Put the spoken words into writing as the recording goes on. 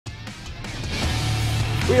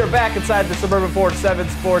We are back inside the Suburban 47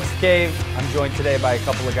 Sports Cave. I'm joined today by a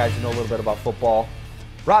couple of guys who know a little bit about football.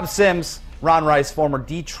 Rob Sims, Ron Rice, former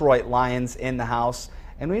Detroit Lions in the house.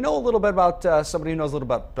 And we know a little bit about somebody who knows a little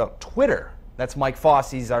bit about Twitter. That's Mike Foss.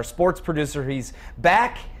 He's our sports producer. He's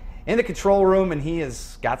back in the control room, and he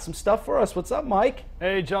has got some stuff for us. What's up, Mike?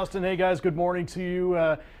 Hey, Justin. Hey, guys. Good morning to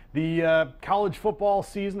you. The college football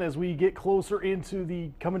season, as we get closer into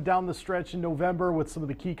the coming down the stretch in November with some of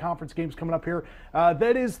the key conference games coming up here,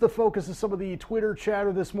 that is the focus of some of the Twitter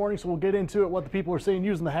chatter this morning, so we'll get into it, what the people are saying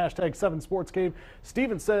using the hashtag 7SportsCave.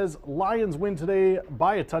 Steven says, Lions win today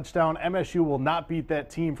by a touchdown. MSU will not beat that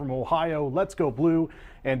team from Ohio. Let's go blue.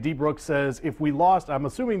 And D. Brooks says, if we lost, I'm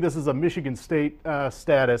assuming this is a Michigan State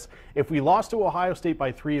status, if we lost to Ohio State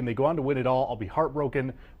by 3 and they go on to win it all, I'll be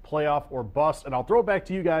heartbroken, playoff or bust. And I'll throw it back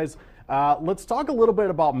to you guys. Let's talk a little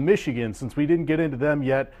bit about Michigan, since we didn't get into them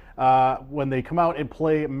yet. When they come out and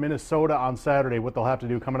play Minnesota on Saturday, what they'll have to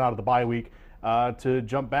do coming out of the bye week to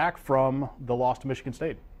jump back from the loss to Michigan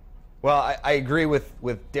State. Well, I agree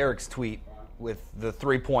with Derek's tweet with the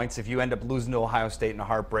 3 points. If you end up losing to Ohio State in a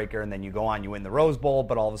heartbreaker and then you go on, you win the Rose Bowl,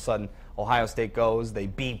 but all of a sudden Ohio State goes, they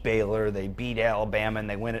beat Baylor, they beat Alabama, and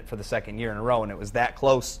they win it for the second year in a row, and it was that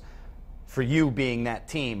close for you being that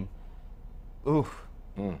team. Oof.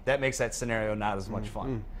 That makes that scenario not as much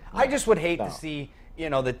fun. I just would hate to see,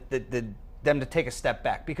 them to take a step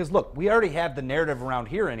back, because look, we already have the narrative around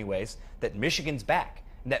here anyways that Michigan's back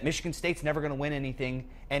and that Michigan State's never going to win anything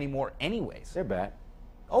anymore anyways. They're back.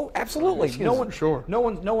 Oh, absolutely. No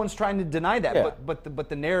one's trying to deny that. Yeah. But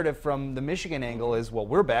the narrative from the Michigan angle is, well,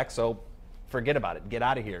 we're back, so forget about it. Get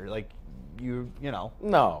out of here. Like you know.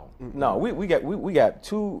 No. We got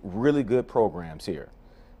two really good programs here,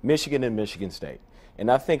 Michigan and Michigan State. And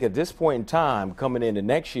I think at this point in time, coming into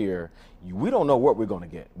next year, we don't know what we're going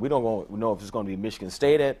to get. We don't know if it's going to be Michigan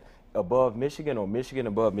State above Michigan or Michigan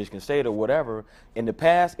above Michigan State or whatever. In the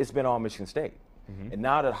past, it's been all Michigan State. And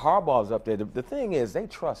now that Harbaugh's up there, the thing is they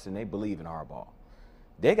trust and they believe in Harbaugh.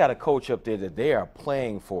 They got a coach up there that they are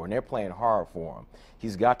playing for, and they're playing hard for him.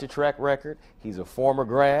 He's got the track record. He's a former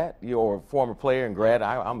grad, or a former player and grad.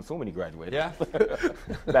 I'm assuming he graduated. Yeah.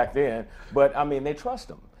 Back then. But, I mean, they trust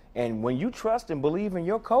him. And when you trust and believe in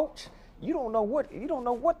your coach, you don't know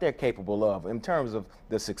what they're capable of in terms of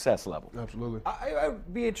the success level. Absolutely.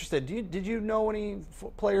 I'd be interested. Did you know any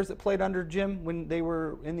players that played under Jim when they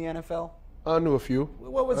were in the NFL? I knew a few.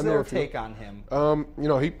 What was their take on him?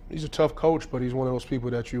 He's a tough coach, but he's one of those people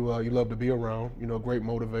that you love to be around. Great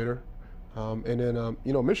motivator. And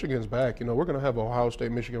then Michigan's back. We're going to have a Ohio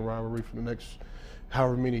State-Michigan rivalry for the next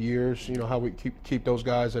however many years. How we keep those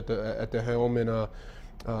guys at the helm, and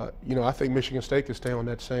I think Michigan State can stay on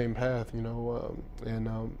that same path.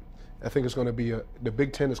 I think it's going to be the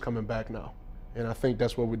Big Ten is coming back now. And I think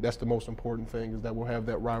that's the most important thing, is that we'll have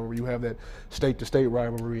that rivalry. You have that state-to-state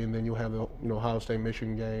rivalry, and then you'll have the Ohio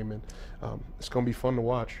State-Michigan game, and it's going to be fun to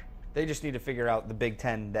watch. They just need to figure out the Big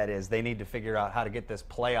Ten, that is. They need to figure out how to get this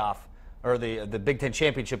playoff or the Big Ten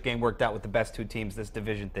championship game worked out with the best two teams. This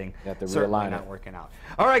division thing certainly not working out.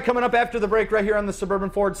 All right, coming up after the break right here on the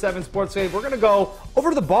Suburban 47 Sports Cave, we're going to go over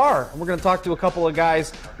to the bar, and we're going to talk to a couple of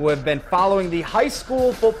guys who have been following the high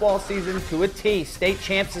school football season to a T. State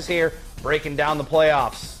champs is here, breaking down the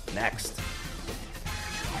playoffs next.